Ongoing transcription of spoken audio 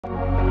You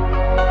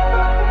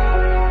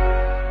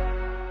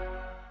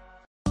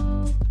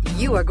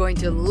are going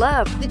to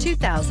love the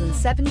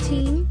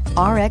 2017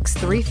 RX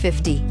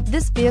 350.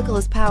 This vehicle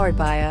is powered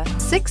by a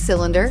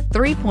 6-cylinder,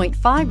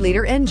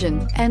 3.5-liter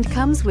engine and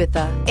comes with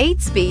a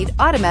 8-speed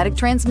automatic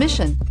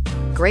transmission.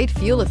 Great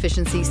fuel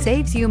efficiency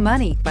saves you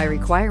money by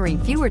requiring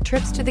fewer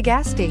trips to the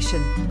gas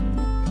station.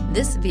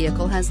 This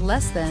vehicle has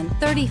less than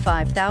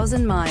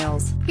 35,000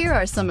 miles. Here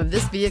are some of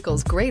this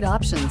vehicle's great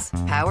options: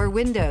 power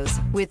windows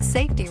with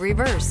safety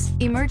reverse,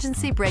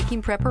 emergency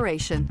braking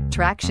preparation,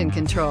 traction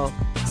control,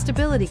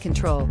 stability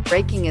control,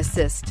 braking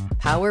assist,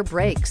 power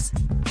brakes.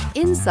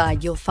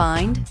 Inside you'll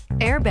find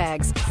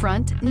airbags,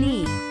 front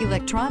knee,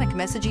 electronic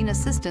messaging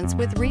assistance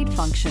with read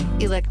function,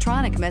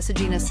 electronic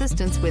messaging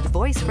assistance with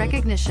voice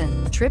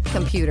recognition, trip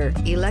computer,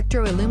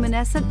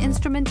 electroluminescent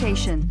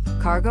instrumentation,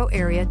 cargo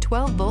area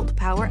 12-volt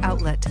power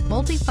outlet,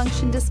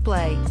 multifunction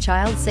display,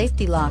 child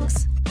safety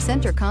locks,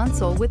 center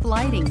console with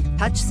lighting,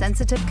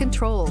 touch-sensitive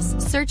controls.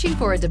 Searching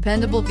for a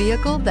dependable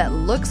vehicle that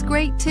looks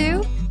great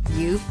too?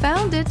 You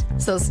found it,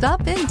 so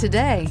stop in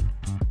today.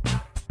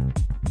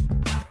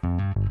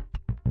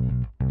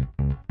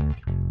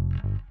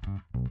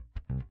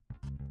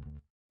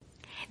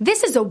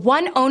 This is a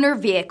one-owner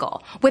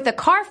vehicle with a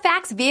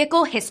Carfax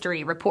Vehicle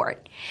History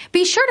Report.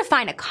 Be sure to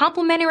find a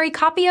complimentary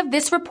copy of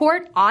this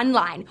report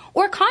online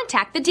or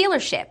contact the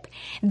dealership.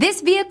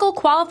 This vehicle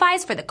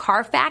qualifies for the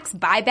Carfax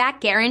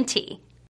Buyback Guarantee.